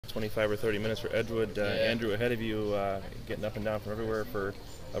25 or 30 minutes for Edgewood. Andrew ahead of you, getting up and down from everywhere for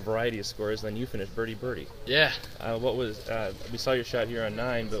a variety of scores. Then you finished birdie. Yeah. What was? We saw your shot here on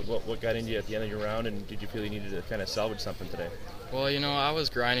 9, but what got into you at the end of your round, and did you feel you needed to kind of salvage something today? Well, I was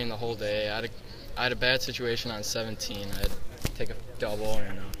grinding the whole day. I had a bad situation on 17. I had to take a double,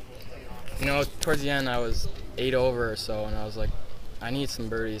 and towards the end I was 8 over or so, and I was like, I need some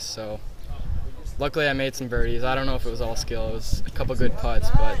birdies. So luckily I made some birdies. I don't know if it was all skill. It was a couple good putts,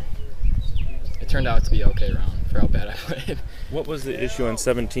 but it turned out to be okay round for how bad I played. What was the issue on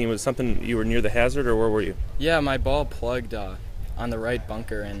 17? Was it something you were near the hazard, or where were you? Yeah, my ball plugged on the right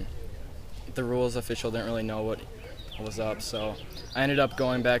bunker, and the rules official didn't really know what was up, so I ended up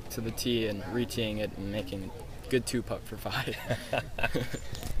going back to the tee and re-teeing it and making a good 2-putt for 5.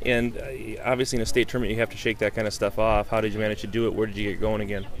 And obviously in a state tournament you have to shake that kind of stuff off. How did you manage to do it? Where did you get going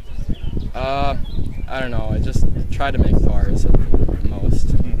again? I don't know. I just tried to make pars at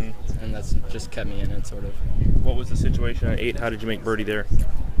most, and that's just kept me in it, sort of. What was the situation on 8? How did you make birdie there?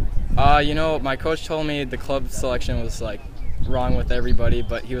 My coach told me the club selection was like wrong with everybody,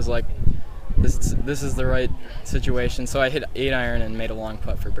 but he was like, this is the right situation. So I hit 8-iron and made a long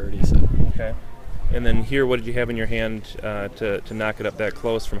putt for birdie. So. Okay. And then here, what did you have in your hand to knock it up that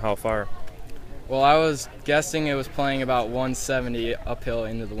close? From how far? Well, I was guessing it was playing about 170 uphill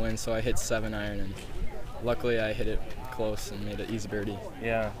into the wind, so I hit 7-iron, and luckily I hit it close and made an easy birdie.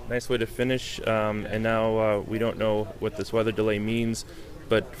 Yeah, nice way to finish. And now we don't know what this weather delay means,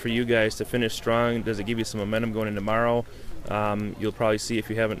 but for you guys to finish strong, does it give you some momentum going into tomorrow? You'll probably see, if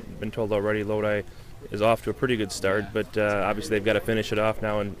you haven't been told already, Lodi is off to a pretty good start, but obviously they've got to finish it off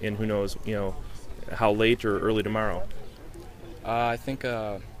now, and who knows, how late or early tomorrow. I think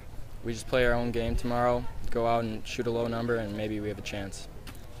we just play our own game tomorrow, go out and shoot a low number, and maybe we have a chance.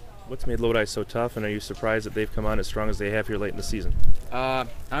 What's made Lodi so tough, and are you surprised that they've come on as strong as they have here late in the season? I'm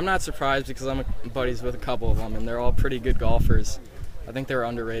not surprised because I'm buddies with a couple of them, and they're all pretty good golfers. I think they were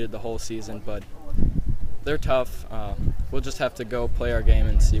underrated the whole season, but they're tough. We'll just have to go play our game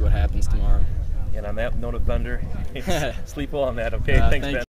and see what happens tomorrow. And on that note of thunder, sleep well on that, okay? Thanks, Ben.